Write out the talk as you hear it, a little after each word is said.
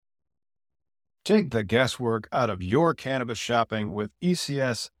Take the guesswork out of your cannabis shopping with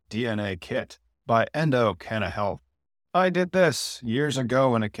ECS DNA Kit by Endo Canna Health. I did this years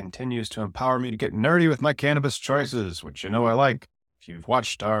ago, and it continues to empower me to get nerdy with my cannabis choices, which you know I like. If you've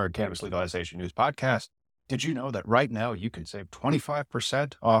watched our Cannabis Legalization News podcast, did you know that right now you can save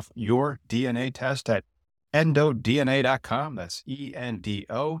 25% off your DNA test at endodna.com? That's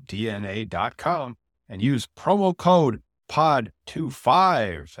ENDODNA.com, and use promo code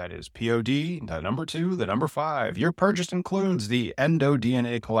POD25. That is POD, the number 2, the number 5. Your purchase includes the Endo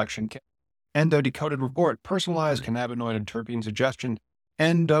DNA Collection Kit, Endo Decoded Report, personalized cannabinoid and terpene suggestion,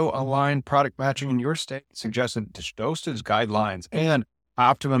 Endo aligned product matching in your state, suggested dosage guidelines, and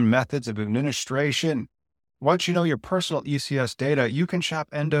optimum methods of administration. Once you know your personal ECS data, you can shop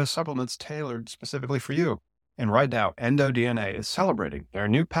Endo supplements tailored specifically for you. And right now, Endo DNA is celebrating their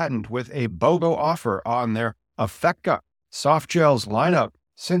new patent with a BOGO offer on their Affeca soft gels lineup.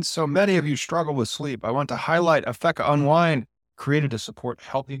 Since so many of you struggle with sleep, I want to highlight Affeca Unwind, created to support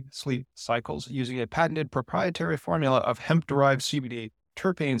healthy sleep cycles using a patented proprietary formula of hemp-derived CBD,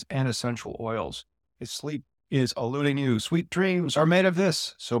 terpenes, and essential oils. If sleep is eluding you, sweet dreams are made of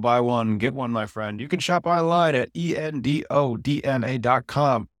this. So buy one, get one, my friend. You can shop online at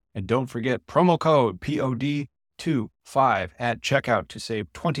endodna.com. And don't forget promo code POD25 at checkout to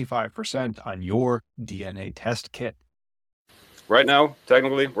save 25% on your DNA test kit. Right now,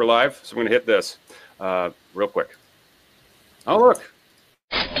 technically, we're live, so I'm going to hit this real quick. Oh, look.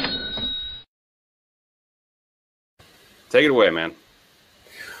 Take it away, man.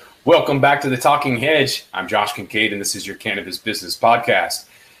 Welcome back to the Talking Hedge. I'm Josh Kincaid, and this is your Cannabis Business Podcast.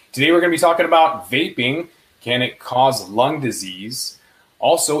 Today, we're going to be talking about vaping. Can it cause lung disease?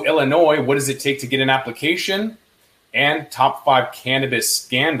 Also, Illinois, what does it take to get an application? And top 5 cannabis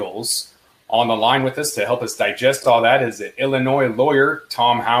scandals. On the line with us to help us digest all that is the Illinois lawyer,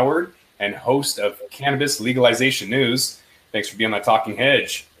 Tom Howard, and host of Cannabis Legalization News. Thanks for being on the Talking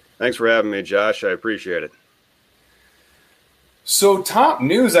Hedge. Thanks for having me, Josh. I appreciate it. So top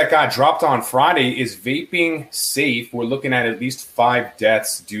news that got dropped on Friday is vaping safe. We're looking at least 5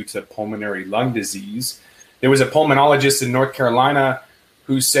 deaths due to pulmonary lung disease. There was a pulmonologist in North Carolina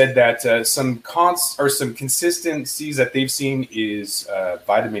who said that some consistencies that they've seen is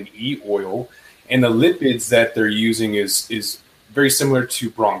vitamin E oil, and the lipids that they're using is very similar to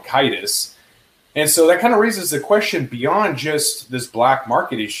bronchitis. And so that kind of raises the question beyond just this black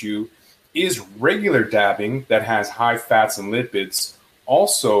market issue, is regular dabbing that has high fats and lipids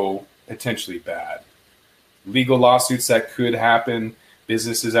also potentially bad? Legal lawsuits that could happen,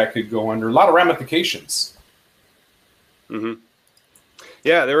 businesses that could go under, a lot of ramifications. Mm-hmm.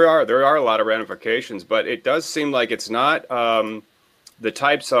 Yeah, there are a lot of ramifications, but it does seem like it's not the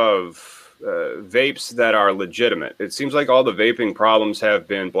types of vapes that are legitimate. It seems like all the vaping problems have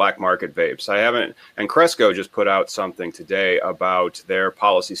been black market vapes. And Cresco just put out something today about their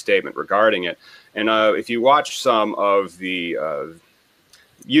policy statement regarding it. And if you watch some of the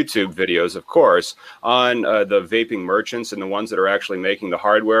YouTube videos, of course, on the vaping merchants and the ones that are actually making the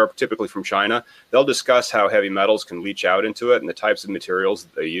hardware, typically from China, they'll discuss how heavy metals can leach out into it and the types of materials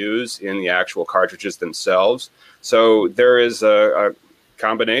that they use in the actual cartridges themselves. So there is a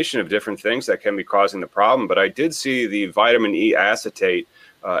combination of different things that can be causing the problem. But I did see the vitamin E acetate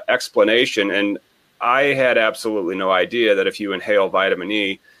explanation, and I had absolutely no idea that if you inhale vitamin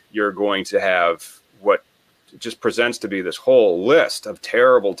E, you're going to have what just presents to be this whole list of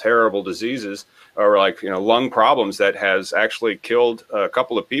terrible, terrible diseases, or lung problems that has actually killed a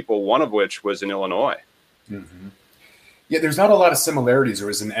couple of people, one of which was in Illinois. Mm-hmm. Yeah, there's not a lot of similarities. There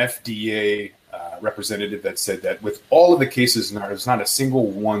was an FDA representative that said that with all of the cases, there's not a single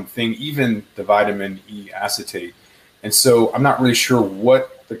one thing, even the vitamin E acetate. And so I'm not really sure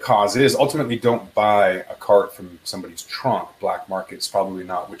what the cause is. Ultimately, don't buy a cart from somebody's trunk. Black market's probably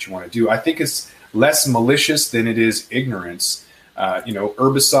not what you want to do. I think it's less malicious than it is ignorance.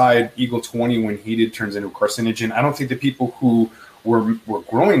 Herbicide Eagle 20, when heated, turns into a carcinogen. I don't think the people who were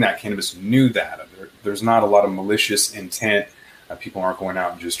growing that cannabis knew that. There's not a lot of malicious intent. People aren't going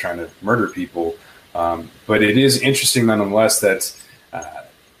out and just trying to murder people. But it is interesting nonetheless that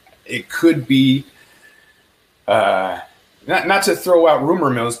it could be, not to throw out rumor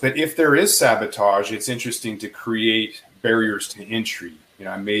mills, but if there is sabotage, it's interesting to create barriers to entry.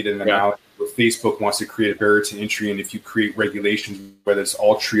 I made an analogy where Facebook wants to create a barrier to entry, and if you create regulations, whether it's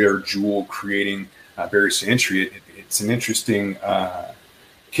Altria or Juul creating barriers to entry, it's an interesting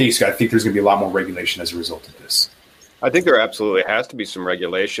case. I think there's going to be a lot more regulation as a result of this. I think there absolutely has to be some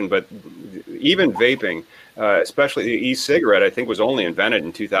regulation, but even vaping, especially the e-cigarette, I think was only invented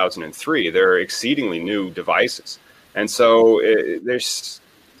in 2003. They're exceedingly new devices. And so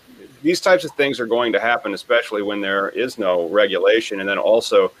these types of things are going to happen, especially when there is no regulation. And then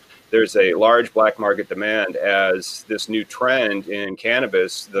also there's a large black market demand as this new trend in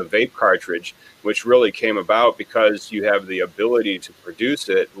cannabis, the vape cartridge, which really came about because you have the ability to produce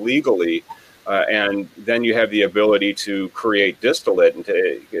it legally. And then you have the ability to create distillate. And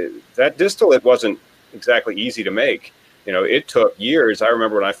that distillate wasn't exactly easy to make. It took years. I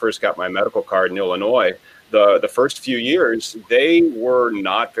remember when I first got my medical card in Illinois, the first few years, they were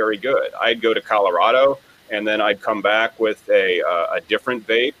not very good. I'd go to Colorado, and then I'd come back with a different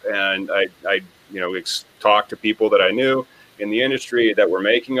vape, and I'd talk to people that I knew in the industry that were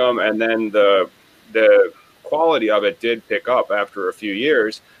making them, and then the quality of it did pick up after a few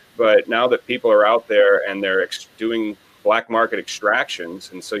years. But now that people are out there and they're doing black market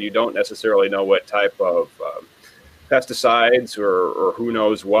extractions, and so you don't necessarily know what type of pesticides or who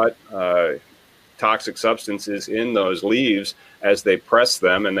knows what toxic substances in those leaves as they press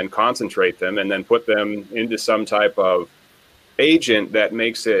them and then concentrate them and then put them into some type of agent that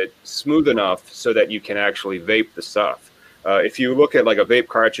makes it smooth enough so that you can actually vape the stuff. If you look at like a vape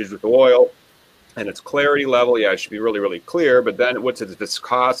cartridge with oil, and its clarity level, it should be really, really clear. But then what's its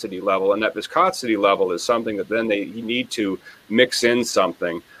viscosity level? And that viscosity level is something that then you need to mix in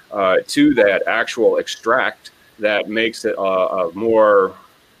something to that actual extract that makes it a more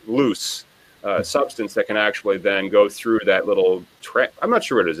loose substance that can actually then go through that little, I'm not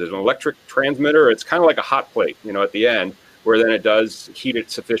sure what it is, an electric transmitter. It's kind of like a hot plate, at the end, where then it does heat it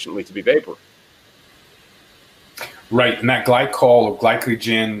sufficiently to be vapor. Right, and that glycol or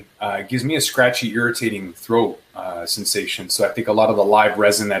glycogen gives me a scratchy, irritating throat sensation. So I think a lot of the live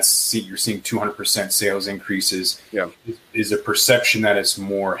resin you're seeing 200% sales increases is a perception that it's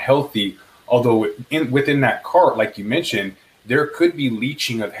more healthy. Although within that cart, like you mentioned, there could be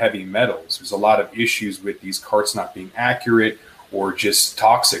leaching of heavy metals. There's a lot of issues with these carts not being accurate or just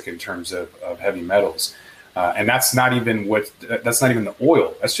toxic in terms of heavy metals. And that's not even the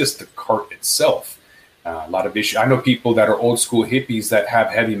oil. That's just the cart itself. A lot of issues. I know people that are old school hippies that have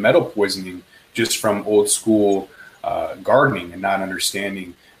heavy metal poisoning just from old school gardening and not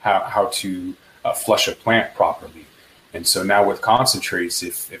understanding how to flush a plant properly. And so now with concentrates,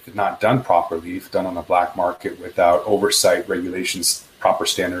 if it's not done properly, if done on the black market without oversight, regulations, proper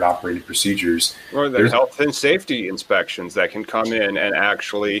standard operating procedures. Or the health and safety inspections that can come in and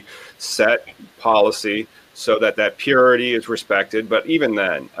actually set policy so that purity is respected. But even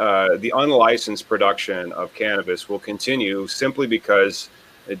then, the unlicensed production of cannabis will continue simply because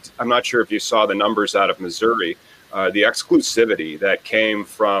I'm not sure if you saw the numbers out of Missouri, the exclusivity that came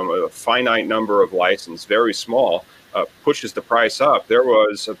from a finite number of licenses, very small, pushes the price up. There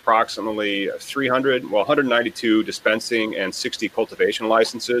was approximately 192 dispensing and 60 cultivation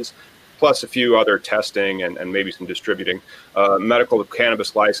licenses, plus a few other testing and maybe some distributing medical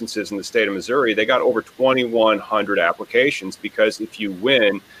cannabis licenses in the state of Missouri. They got over 2,100 applications because if you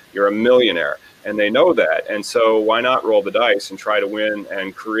win, you're a millionaire. And they know that. And so why not roll the dice and try to win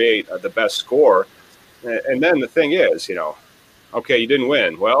and create the best score? And then the thing is, okay, you didn't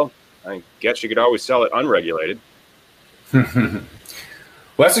win. Well, I guess you could always sell it unregulated.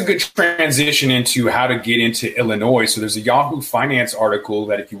 Well, that's a good transition into how to get into Illinois. So there's a Yahoo Finance article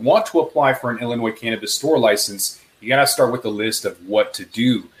that if you want to apply for an Illinois cannabis store license, you got to start with a list of what to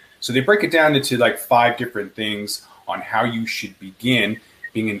do. So they break it down into like 5 different things on how you should begin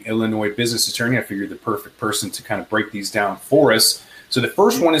being an Illinois business attorney. I figured the perfect person to kind of break these down for us. So the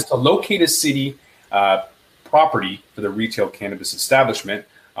first one is to locate a city property for the retail cannabis establishment.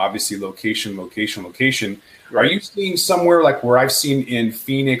 Obviously, location. Right. Are you seeing somewhere like where I've seen in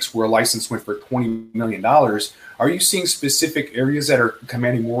Phoenix where a license went for $20 million? Are you seeing specific areas that are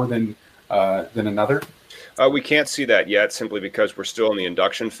commanding more than another? We can't see that yet simply because we're still in the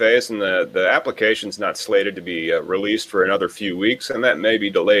induction phase and the application's not slated to be released for another few weeks. And that may be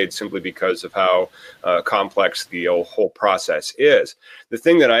delayed simply because of how complex the whole process is. The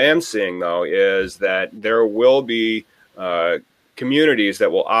thing that I am seeing, though, is that there will be communities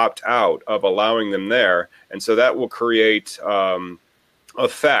that will opt out of allowing them there. And so that will create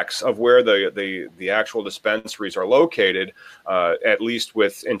effects of where the actual dispensaries are located, at least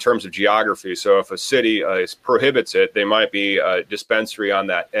in terms of geography. So if a city prohibits it, they might be a dispensary on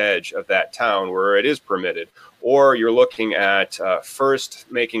that edge of that town where it is permitted. Or you're looking at first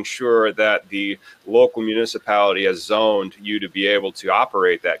making sure that the local municipality has zoned you to be able to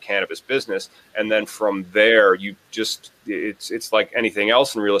operate that cannabis business. And then from there, it's like anything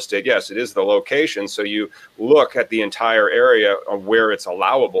else in real estate. Yes, it is the location. So you look at the entire area of where it's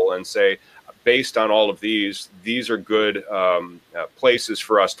allowable and say, based on all of these are good places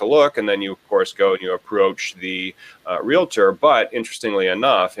for us to look. And then you, of course, go and you approach the realtor. But interestingly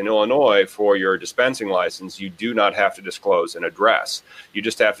enough, in Illinois, for your dispensing license, you do not have to disclose an address. You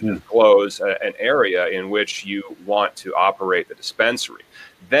just have to disclose an area in which you want to operate the dispensary.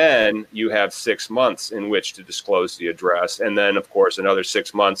 Then you have 6 months in which to disclose the address. And then, of course, another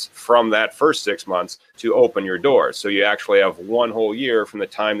 6 months from that first 6 months to open your doors. So you actually have 1 whole year from the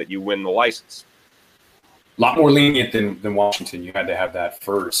time that you win the license. A lot more lenient than Washington. You had to have that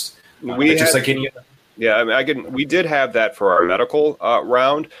first. Just like any other. Yeah, I mean, we did have that for our medical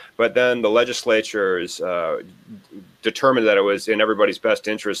round, but then the legislatures determined that it was in everybody's best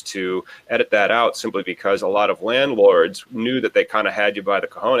interest to edit that out, simply because a lot of landlords knew that they kind of had you by the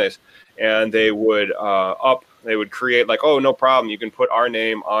cojones, and they would create like, oh, no problem, you can put our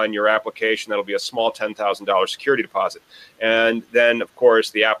name on your application. That'll be a small $10,000 security deposit. And then, of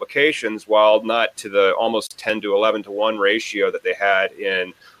course, the applications, while not to the almost 10 to 11 to 1 ratio that they had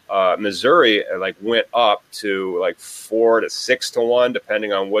in Missouri, like went up to like 4 to 6 to 1,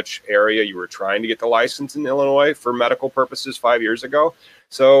 depending on which area you were trying to get the license in Illinois for medical purposes 5 years ago.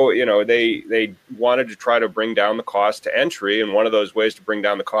 So, you know, they wanted to try to bring down the cost to entry. And one of those ways to bring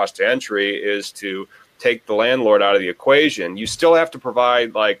down the cost to entry is to take the landlord out of the equation. You still have to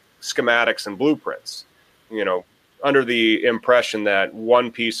provide like schematics and blueprints, you know, under the impression that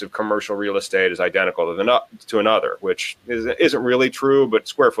one piece of commercial real estate is identical to another, which isn't really true, but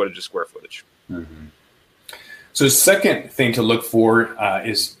square footage is square footage. Mm-hmm. So the second thing to look for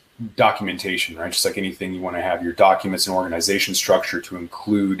is documentation, right? Just like anything, you want to have your documents and organization structure to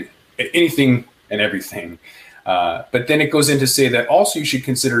include anything and everything. But then it goes in to say that also you should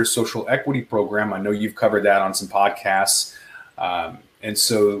consider a social equity program. I know you've covered that on some podcasts. And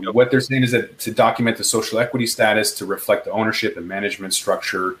so what they're saying is that to document the social equity status, to reflect the ownership and management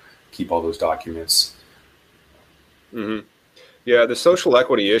structure, keep all those documents. Mm-hmm. Yeah, the social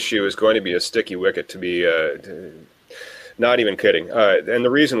equity issue is going to be a sticky wicket, to be not even kidding. And the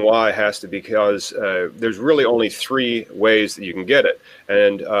reason why has to be because there's really only 3 ways that you can get it.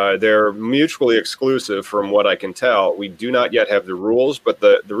 And they're mutually exclusive from what I can tell. We do not yet have the rules, but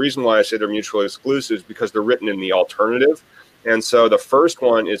the reason why I say they're mutually exclusive is because they're written in the alternative. And so the first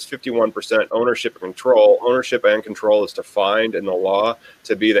one is 51% ownership and control. Ownership and control is defined in the law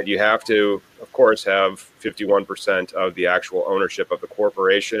to be that you have to, of course, have 51% of the actual ownership of the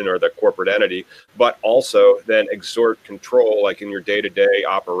corporation or the corporate entity, but also then exert control, like in your day-to-day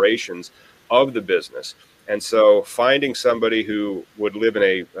operations of the business. And so finding somebody who would live in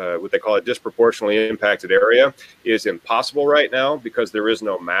a what they call a disproportionately impacted area is impossible right now because there is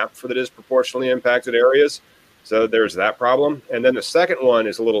no map for the disproportionately impacted areas. So there's that problem. And then the second one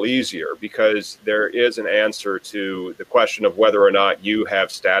is a little easier because there is an answer to the question of whether or not you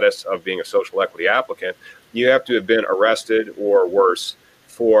have status of being a social equity applicant. You have to have been arrested or worse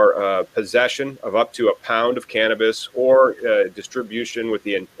for possession of up to a pound of cannabis or distribution with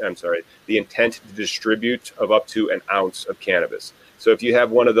the intent to distribute of up to an ounce of cannabis. So if you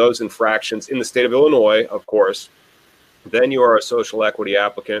have one of those infractions in the state of Illinois, of course, then you are a social equity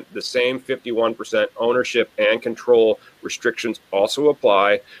applicant. The same 51% ownership and control restrictions also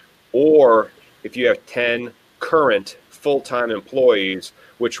apply. Or if you have 10 current full-time employees,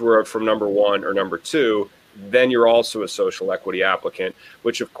 which were from number 1 or number 2, then you're also a social equity applicant,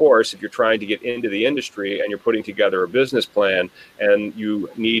 which of course, if you're trying to get into the industry and you're putting together a business plan and you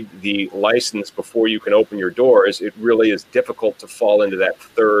need the license before you can open your doors, it really is difficult to fall into that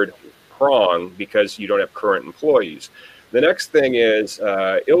third prong because you don't have current employees. The next thing is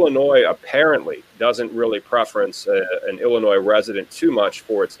Illinois apparently doesn't really preference an Illinois resident too much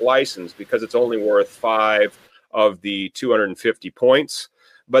for its license because it's only worth 5 of the 250 points.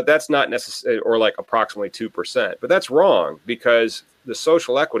 But that's not necessary, or like approximately 2%. But that's wrong because the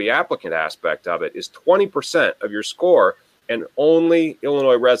social equity applicant aspect of it is 20% of your score, and only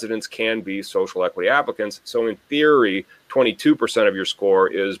Illinois residents can be social equity applicants. So in theory, 22% of your score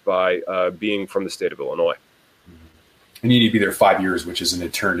is by being from the state of Illinois. And you need to be there 5 years, which is an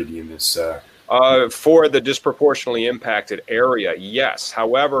eternity in this. For the disproportionately impacted area, yes.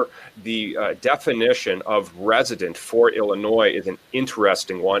 However, the definition of resident for Illinois is an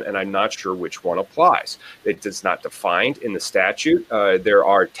interesting one, and I'm not sure which one applies. It is not defined in the statute. There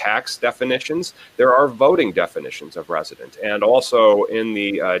are tax definitions. There are voting definitions of resident. And also in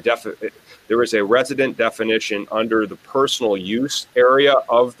the there is a resident definition under the personal use area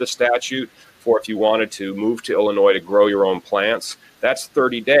of the statute for if you wanted to move to Illinois to grow your own plants. That's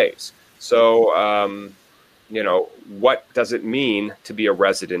 30 days. So, what does it mean to be a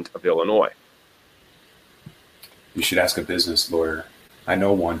resident of Illinois? You should ask a business lawyer. I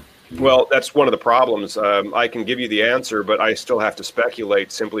know one. Well, that's one of the problems. I can give you the answer, but I still have to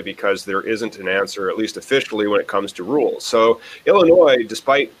speculate simply because there isn't an answer, at least officially, when it comes to rules. So Illinois,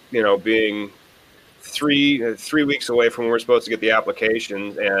 despite being three weeks away from when we're supposed to get the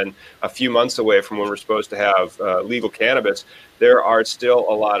applications and a few months away from when we're supposed to have legal cannabis, there are still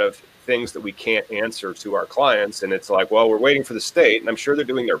a lot of things that we can't answer to our clients. And it's like, well, we're waiting for the state, and I'm sure they're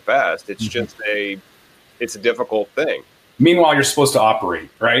doing their best. It's just it's a difficult thing. Meanwhile, you're supposed to operate,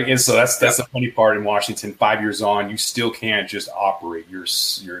 right? And so that's the funny part in Washington. 5 years on, you still can't just operate.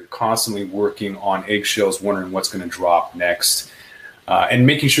 You're constantly working on eggshells, wondering what's going to drop next. And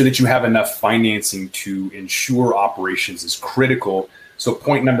making sure that you have enough financing to ensure operations is critical. So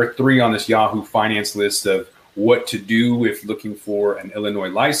point number 3 on this Yahoo Finance list of what to do if looking for an Illinois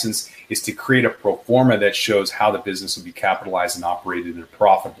license is to create a pro forma that shows how the business will be capitalized and operated in a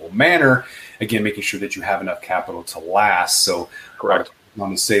profitable manner. Again, making sure that you have enough capital to last. So correct. I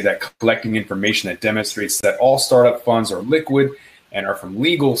want to say that collecting information that demonstrates that all startup funds are liquid and are from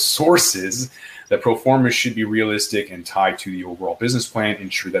legal sources. The pro forma should be realistic and tied to the overall business plan,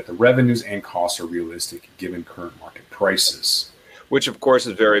 ensure that the revenues and costs are realistic given current market prices. Which, of course,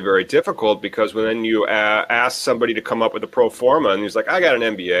 is very, very difficult because when then you ask somebody to come up with a pro forma and he's like, I got an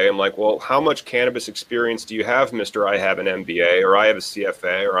MBA. I'm like, well, how much cannabis experience do you have, Mr. I have an MBA, or I have a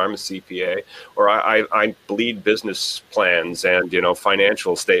CFA, or I'm a CPA, or I lead business plans and,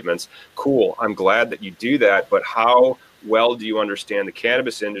 financial statements. Cool. I'm glad that you do that. But how well do you understand the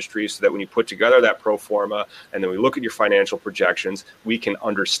cannabis industry so that when you put together that pro forma and then we look at your financial projections, we can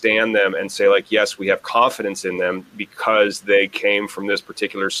understand them and say, like, yes, we have confidence in them because they came from this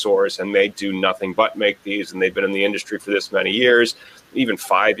particular source and they do nothing but make these, and they've been in the industry for this many years. Even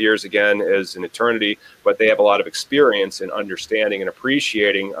 5 years, again, is an eternity, but they have a lot of experience in understanding and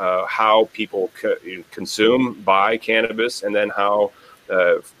appreciating how people consume, buy cannabis, and then how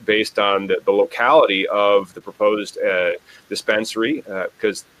based on the locality of the proposed dispensary,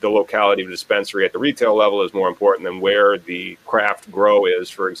 because the locality of the dispensary at the retail level is more important than where the craft grow is.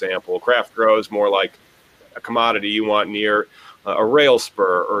 For example, craft grow is more like a commodity you want near a rail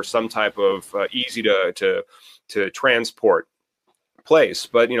spur or some type of easy to transport place.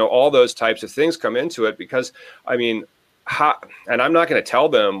 But all those types of things come into it because, and I'm not going to tell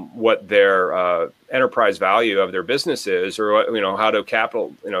them what their enterprise value of their business is, or how to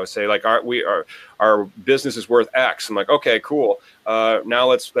capital, say like our business is worth X. I'm like, okay, cool. Now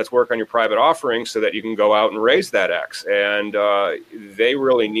let's work on your private offering so that you can go out and raise that X. And they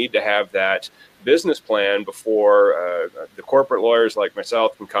really need to have that business plan before the corporate lawyers like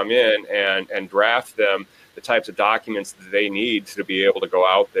myself can come in and draft them the types of documents that they need to be able to go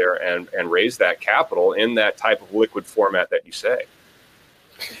out there and raise that capital in that type of liquid format that you say.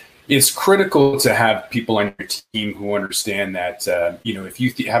 It's critical to have people on your team who understand that, if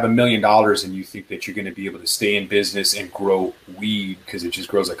you have $1 million and you think that you're going to be able to stay in business and grow weed because it just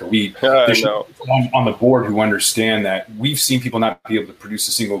grows like a weed, there should be people on the board who understand that. We've seen people not be able to produce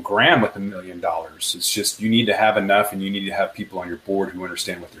a single gram with $1 million. It's just you need to have enough, and you need to have people on your board who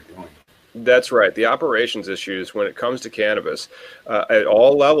understand what they're doing. That's right. The operations issues when it comes to cannabis at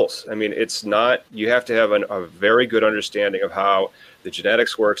all levels. It's not, you have to have a very good understanding of how the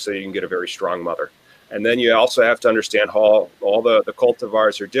genetics work so you can get a very strong mother. And then you also have to understand how all the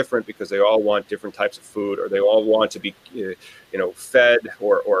cultivars are different because they all want different types of food, or they all want to be, fed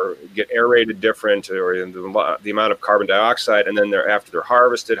or get aerated different, or the amount of carbon dioxide. And then after they're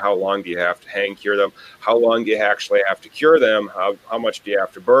harvested, how long do you have to hang cure them? How long do you actually have to cure them? How much do you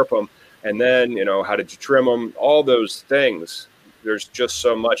have to burp them? And then, how did you trim them? All those things. There's just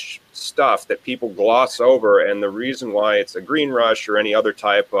so much stuff that people gloss over. And the reason why it's a green rush or any other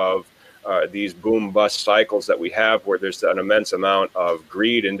type of these boom bust cycles that we have where there's an immense amount of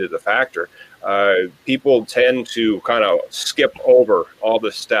greed into the factor, people tend to kind of skip over all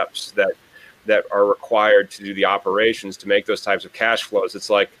the steps that are required to do the operations to make those types of cash flows. It's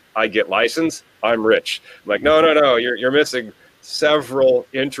like, I get licensed, I'm rich. I'm like, no, you're missing several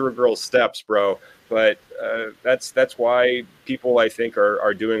integral steps, bro. But that's why people, I think,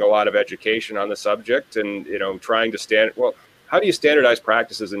 are doing a lot of education on the subject and, trying to how do you standardize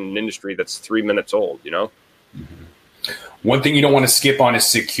practices in an industry that's 3 minutes old, Mm-hmm. One thing you don't want to skip on is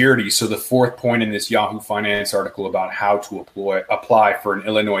security. So the fourth point in this Yahoo Finance article about how to apply for an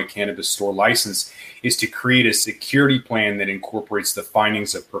Illinois cannabis store license is to create a security plan that incorporates the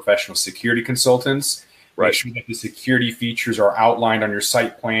findings of professional security consultants. Right. Make sure that the security features are outlined on your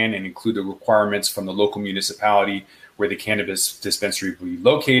site plan and include the requirements from the local municipality where the cannabis dispensary will be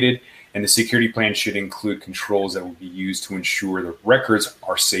located. And the security plan should include controls that will be used to ensure the records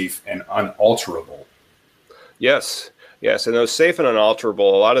are safe and unalterable. Yes. Yes, and those safe and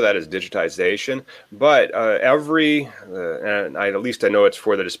unalterable, a lot of that is digitization. But and at least I know it's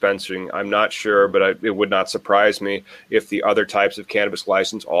for the dispensing. I'm not sure, but it would not surprise me if the other types of cannabis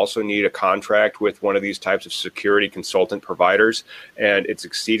license also need a contract with one of these types of security consultant providers. And it's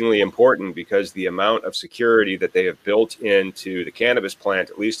exceedingly important because the amount of security that they have built into the cannabis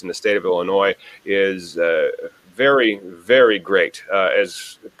plant, at least in the state of Illinois, is very, very great,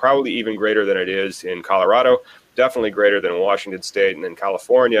 as probably even greater than it is in Colorado. Definitely greater than Washington State and in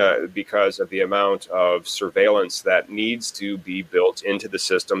California because of the amount of surveillance that needs to be built into the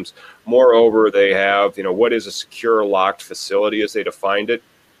systems. Moreover, they have, what is a secure locked facility as they defined it.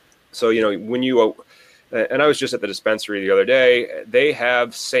 So, when you, and I was just at the dispensary the other day, they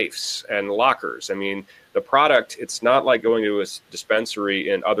have safes and lockers. I mean, the product, it's not like going to a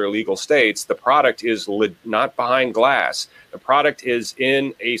dispensary in other legal states. The product is not behind glass. The product is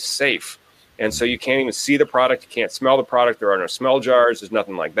in a safe. And so you can't even see the product. You can't smell the product. There are no smell jars. There's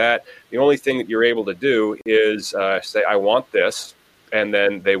nothing like that. The only thing that you're able to do is say, I want this, and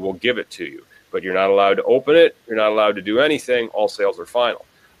then they will give it to you. But you're not allowed to open it. You're not allowed to do anything. All sales are final.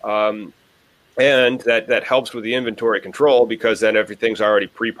 And that helps with the inventory control because then everything's already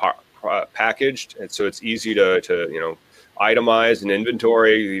pre-packaged. And so it's easy to itemize an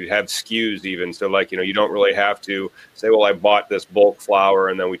inventory. You have SKUs even. So you don't really have to say, well, I bought this bulk flower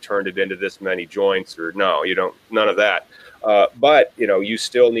and then we turned it into this many joints, or no, you don't, none of that. But you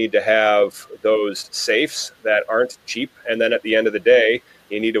still need to have those safes that aren't cheap. And then at the end of the day,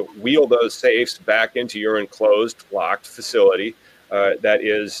 you need to wheel those safes back into your enclosed locked facility that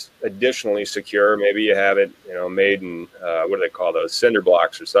is additionally secure. Maybe you have it, made in, what do they call those, cinder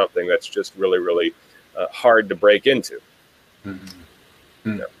blocks or something that's just really, really hard to break into.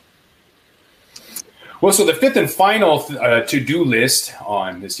 Mm-hmm. Yeah. Well, so the fifth and final to-do list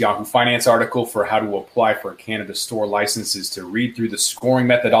on this Yahoo Finance article for how to apply for a cannabis store license is to read through the scoring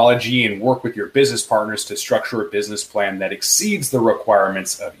methodology and work with your business partners to structure a business plan that exceeds the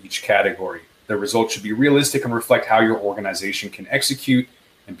requirements of each category. The results should be realistic and reflect how your organization can execute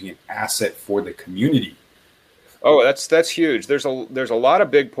and be an asset for the community. Oh, that's huge. There's a lot of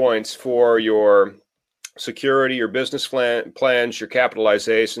big points for your security, your business plans, your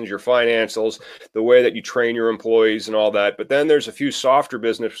capitalizations, your financials, the way that you train your employees and all that. But then there's a few softer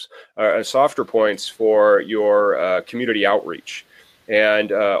points for your community outreach.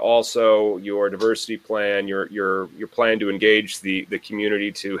 And also your diversity plan, your plan to engage the community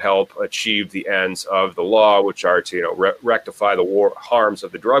to help achieve the ends of the law, which are to rectify the harms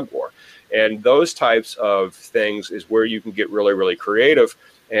of the drug war. And those types of things is where you can get really, really creative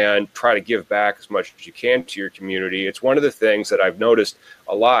and try to give back as much as you can to your community. It's one of the things that I've noticed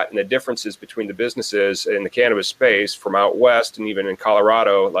a lot, and the differences between the businesses in the cannabis space from out west and even in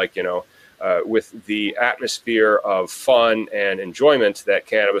Colorado, with the atmosphere of fun and enjoyment that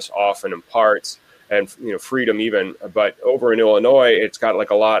cannabis often imparts, and freedom even. But over in Illinois, it's got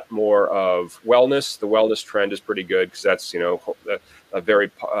a lot more of wellness. The wellness trend is pretty good because that's a very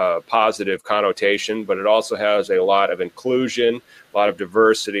positive connotation, but it also has a lot of inclusion, a lot of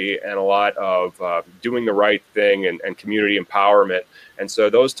diversity, and a lot of doing the right thing and community empowerment. And so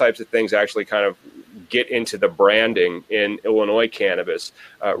those types of things actually kind of get into the branding in Illinois cannabis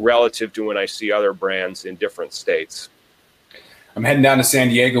relative to when I see other brands in different states. I'm heading down to San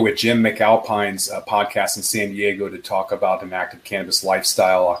Diego with Jim McAlpine's podcast in San Diego to talk about an active cannabis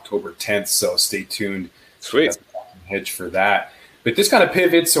lifestyle October 10th. So stay tuned. Sweet. Hedge for that. But this kind of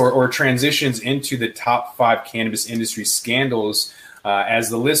pivots or transitions into the top 5 cannabis industry scandals as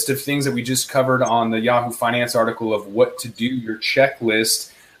the list of things that we just covered on the Yahoo Finance article of what to do, your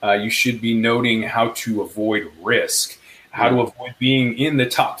checklist. You should be noting how to avoid risk, how to avoid being in the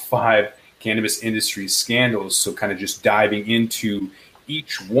top 5 cannabis industry scandals. So kind of just diving into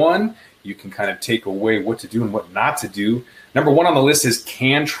each one, you can kind of take away what to do and what not to do. Number 1 on the list is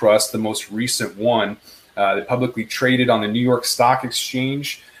CanTrust, the most recent one. They publicly traded on the New York Stock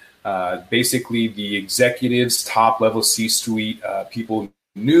Exchange. Basically, the executives, top-level C-suite people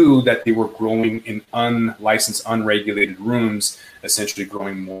knew that they were growing in unlicensed, unregulated rooms, essentially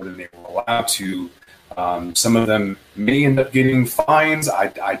growing more than they were allowed to. Some of them may end up getting fines. I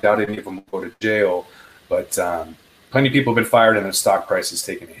doubt any of them will go to jail, but plenty of people have been fired and their stock price has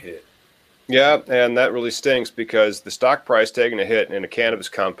taken a hit. Yeah, and that really stinks because the stock price taking a hit in a cannabis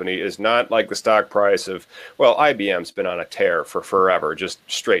company is not like the stock price of, well, IBM's been on a tear for forever, just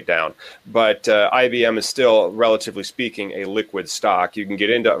straight down. But IBM is still, relatively speaking, a liquid stock. You can get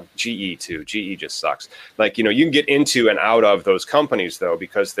into GE too. GE just sucks. Like, you can get into and out of those companies, though,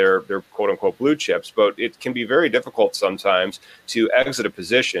 because they're quote unquote blue chips. But it can be very difficult sometimes to exit a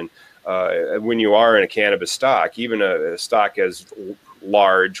position when you are in a cannabis stock, even a stock as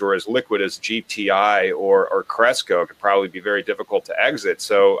large or as liquid as GTI or Cresco could probably be very difficult to exit.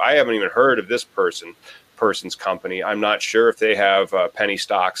 So I haven't even heard of this person's company. I'm not sure if they have penny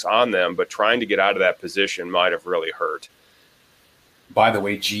stocks on them, but trying to get out of that position might have really hurt. By the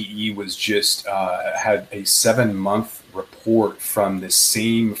way, GE was just had a 7-month report from the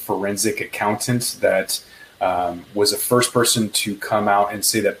same forensic accountant that was the first person to come out and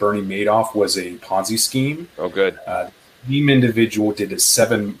say that Bernie Madoff was a Ponzi scheme. Oh, good. Same individual did a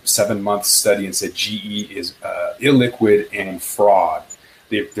 7-month study and said GE is illiquid and fraud.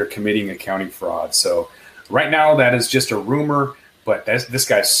 They're committing accounting fraud. So right now that is just a rumor, but this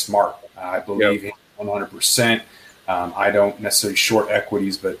guy's smart. I believe him 100%. I don't necessarily short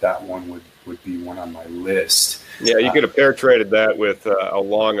equities, but that one would be one on my list. Yeah, you could have pair traded that with a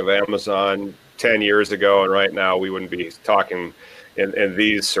long of Amazon 10 years ago, and right now we wouldn't be talking in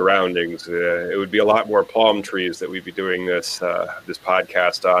these surroundings. It would be a lot more palm trees that we'd be doing this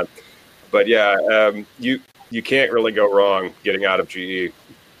podcast on. But yeah, you can't really go wrong getting out of GE.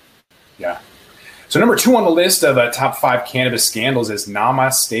 Yeah. So number 2 on the list of top 5 cannabis scandals is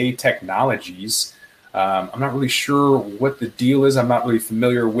Namaste Technologies. I'm not really sure what the deal is. I'm not really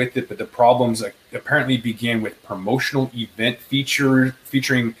familiar with it, but the problems apparently began with promotional event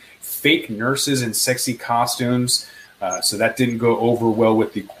featuring fake nurses in sexy costumes. So that didn't go over well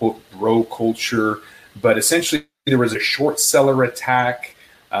with the quote bro culture. But essentially, there was a short seller attack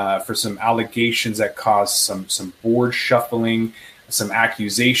for some allegations that caused some board shuffling, some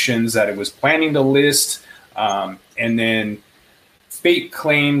accusations that it was planning to list, and then fake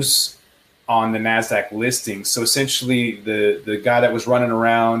claims on the NASDAQ listing. So essentially, the guy that was running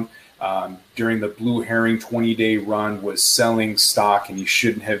around during the Blue Herring 20-day run was selling stock, and he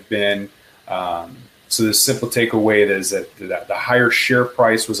shouldn't have been. So the simple takeaway is that the higher share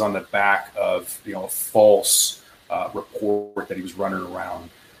price was on the back of a false report that he was running around.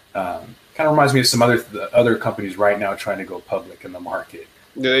 Kind of reminds me of some other companies right now trying to go public in the market.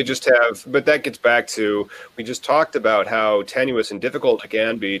 They just have, but that gets back to, we just talked about how tenuous and difficult it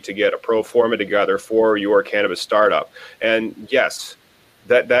can be to get a pro forma together for your cannabis startup. And yes,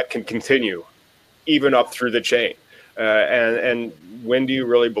 that can continue even up through the chain. And when do you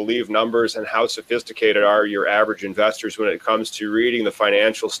really believe numbers, and how sophisticated are your average investors when it comes to reading the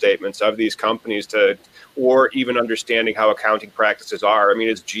financial statements of these companies or even understanding how accounting practices are? I mean,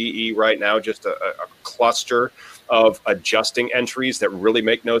 is GE right now just a cluster of adjusting entries that really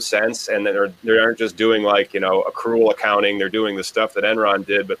make no sense, and they aren't just doing accrual accounting? They're doing the stuff that Enron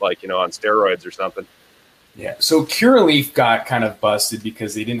did, but on steroids or something. Yeah. So Curaleaf got kind of busted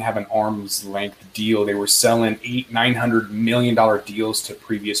because they didn't have an arm's length deal. They were selling $900 million deals to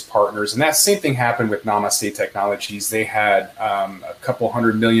previous partners. And that same thing happened with Namaste Technologies. They had a couple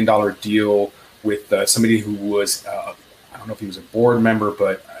 $100 million deal with somebody who was, I don't know if he was a board member,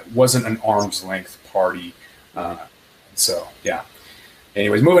 but wasn't an arm's length party. So, yeah.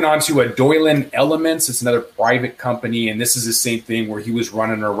 Anyways, moving on to Doylan Elements. It's another private company. And this is the same thing where he was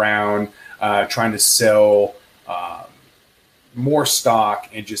running around trying to sell more stock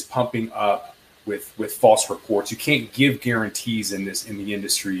and just pumping up with false reports. You can't give guarantees in the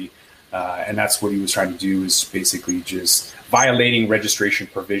industry, and that's what he was trying to do, is basically just violating registration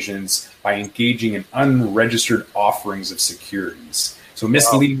provisions by engaging in unregistered offerings of securities. So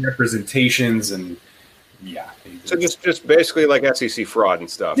misleading representations and So just basically like SEC fraud and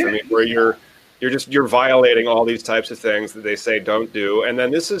stuff. Yeah. I mean, where you're violating all these types of things that they say don't do. And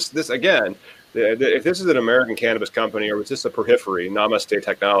then this again, if this is an American cannabis company, or was this a periphery, Namaste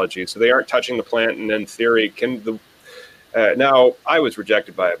Technologies, so they aren't touching the plant, and in theory, now I was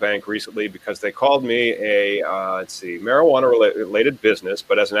rejected by a bank recently because they called me a marijuana related business,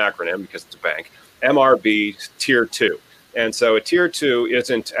 but as an acronym because it's a bank, MRB Tier 2. And so a Tier 2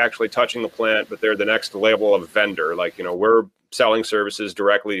 isn't actually touching the plant, but they're the next level of vendor. We're selling services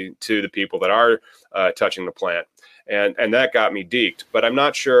directly to the people that are touching the plant. And that got me deked. But I'm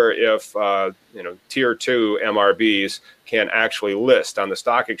not sure if Tier 2 MRBs can actually list on the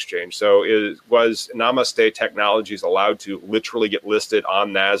stock exchange. So was Namaste Technologies allowed to literally get listed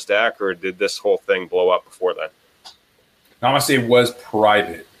on NASDAQ, or did this whole thing blow up before then? Namaste was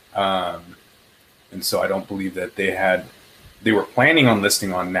private. And so I don't believe that they had they were planning on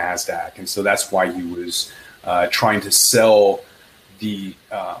listing on NASDAQ. And so that's why he was trying to sell the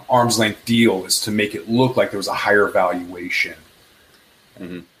arm's length deal, is to make it look like there was a higher valuation.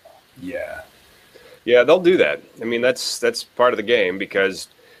 Mm-hmm. Yeah, they'll do that. I mean, that's part of the game, because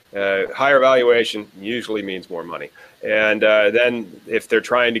higher valuation usually means more money. And then if they're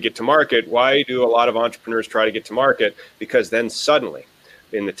trying to get to market, why do a lot of entrepreneurs try to get to market? Because then suddenly,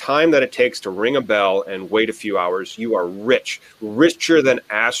 in the time that it takes to ring a bell and wait a few hours, you are richer than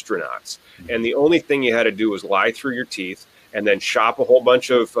astronauts. And the only thing you had to do was lie through your teeth and then shop a whole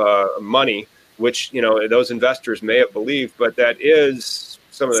bunch of money, which, those investors may have believed, but that is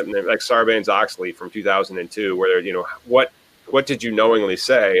some of it, like Sarbanes-Oxley from 2002, where, what did you knowingly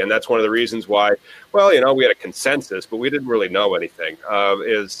say? And that's one of the reasons why, we had a consensus, but we didn't really know anything,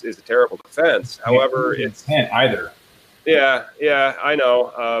 is a terrible defense. However, it's either. Yeah, I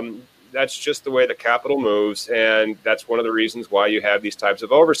know. That's just the way that capital moves, and that's one of the reasons why you have these types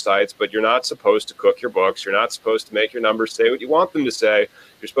of oversights. But you're not supposed to cook your books. You're not supposed to make your numbers say what you want them to say.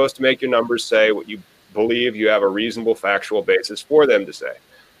 You're supposed to make your numbers say what you believe you have a reasonable factual basis for them to say.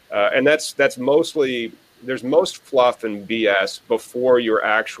 And that's mostly, there's most fluff and BS before you're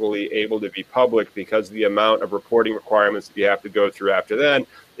actually able to be public, because the amount of reporting requirements that you have to go through after then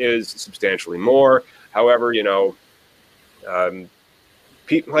is substantially more. However,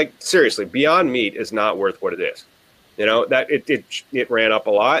 seriously, Beyond Meat is not worth what it is. That it ran up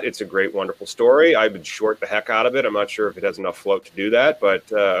a lot. It's a great, wonderful story. I would short the heck out of it. I'm not sure if it has enough float to do that, but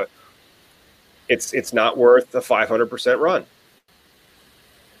it's not worth a 500% run.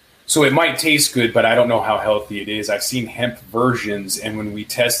 So it might taste good, but I don't know how healthy it is. I've seen hemp versions, and when we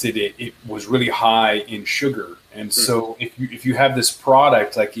tested it, it was really high in sugar. And so if you have this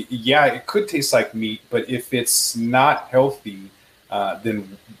product, it could taste like meat, but if it's not healthy,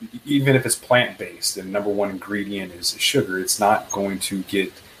 then even if it's plant-based and number one ingredient is sugar, it's not going to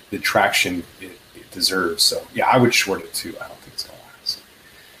get the traction it deserves. So, I would short it too. I don't think it's going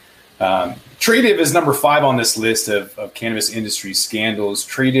to last. Tradive is number 5 on this list of cannabis industry scandals.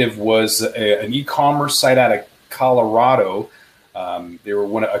 Tradive was an e-commerce site out of Colorado. They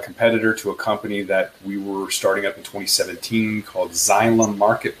were a competitor to a company that we were starting up in 2017 called Xylem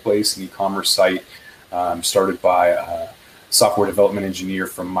Marketplace, an e-commerce site started by a software development engineer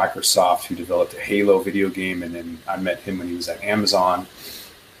from Microsoft who developed a Halo video game, and then I met him when he was at Amazon.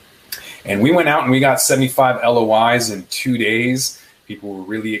 And we went out and we got 75 LOIs in 2 days. People were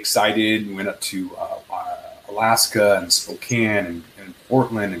really excited. We went up to Alaska and Spokane and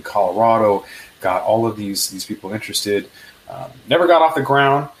Portland and Colorado, got all of these people interested. Never got off the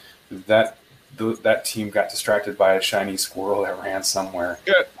ground. That team got distracted by a shiny squirrel that ran somewhere.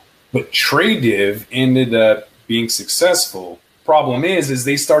 Good. But Tradive ended up being successful. Problem is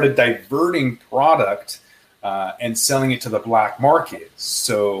they started diverting product and selling it to the black market.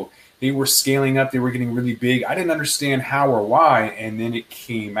 So they were scaling up. They were getting really big. I didn't understand how or why. And then it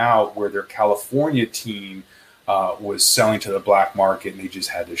came out where their California team was selling to the black market, and they just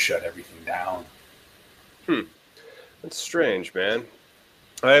had to shut everything down. That's strange, man.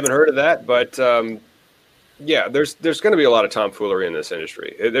 I haven't heard of that, but there's going to be a lot of tomfoolery in this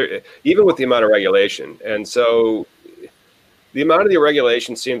industry, even with the amount of regulation. And so the amount of the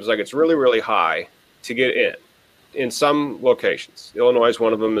regulation seems like it's really, really high to get in some locations. Illinois is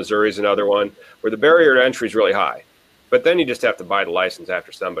one of them. Missouri is another one, where the barrier to entry is really high. But then you just have to buy the license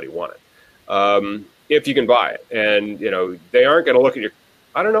after somebody won it, if you can buy it. And, they aren't going to look at your –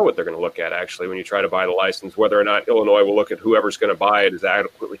 I don't know what they're going to look at, actually, when you try to buy the license, whether or not Illinois will look at whoever's going to buy it as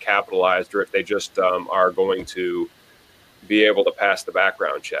adequately capitalized, or if they just are going to be able to pass the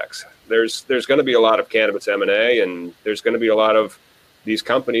background checks. There's going to be a lot of cannabis M&A, and there's going to be a lot of these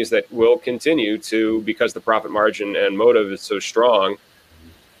companies that will continue to, because the profit margin and motive is so strong,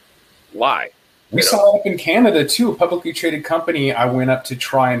 lie. We saw it up in Canada, too. A publicly traded company I went up to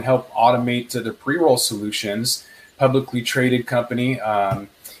try and help automate their pre-roll solutions. Publicly traded company,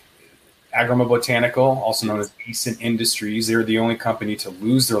 Agroma Botanical, also known as Decent Industries. They were the only company to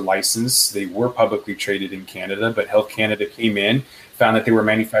lose their license. They were publicly traded in Canada, but Health Canada came in, found that they were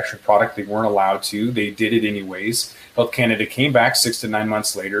manufacturing product they weren't allowed to. They did it anyways. Health Canada came back 6 to 9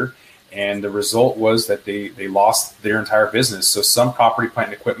 months later, and the result was that they lost their entire business. So some property, plant,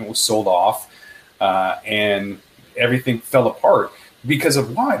 and equipment was sold off, and everything fell apart. Because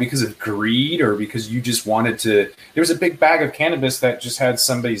of why? Because of greed, or because you just wanted to – there was a big bag of cannabis that just had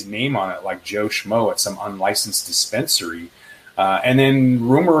somebody's name on it, like Joe Schmo at some unlicensed dispensary. And then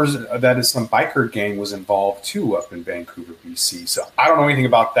rumors that some biker gang was involved too up in Vancouver, BC. So I don't know anything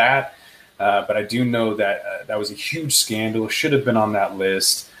about that, but I do know that that was a huge scandal, should have been on that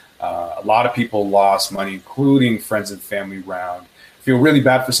list. A lot of people lost money, including friends and family around. I feel really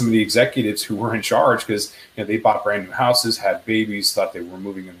bad for some of the executives who were in charge because they bought brand new houses, had babies, thought they were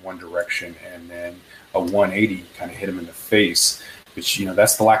moving in one direction, and then a 180 kind of hit them in the face. Which,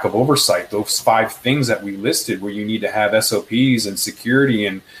 that's the lack of oversight. Those 5 things that we listed where you need to have SOPs and security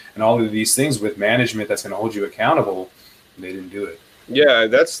and all of these things with management that's going to hold you accountable, they didn't do it. Yeah,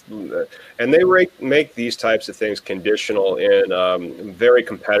 and they make these types of things conditional in very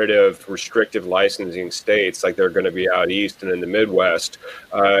competitive, restrictive licensing states like they're going to be out east and in the Midwest.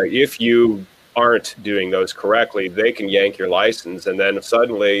 If you aren't doing those correctly, they can yank your license. And then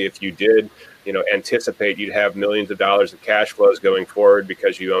suddenly, if you did, anticipate you'd have millions of dollars of cash flows going forward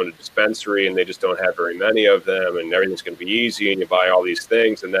because you own a dispensary and they just don't have very many of them and everything's going to be easy and you buy all these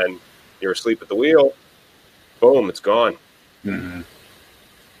things and then you're asleep at the wheel, boom, it's gone. Mm-hmm.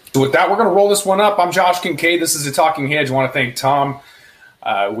 So with that, we're going to roll this one up. I'm Josh Kincaid. This is the Talking Hedge. I want to thank Tom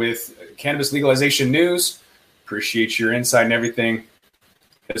with Cannabis Legalization News. Appreciate your insight and everything.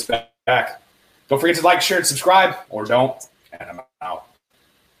 Hit us back. Don't forget to like, share, and subscribe, or don't. And I'm out.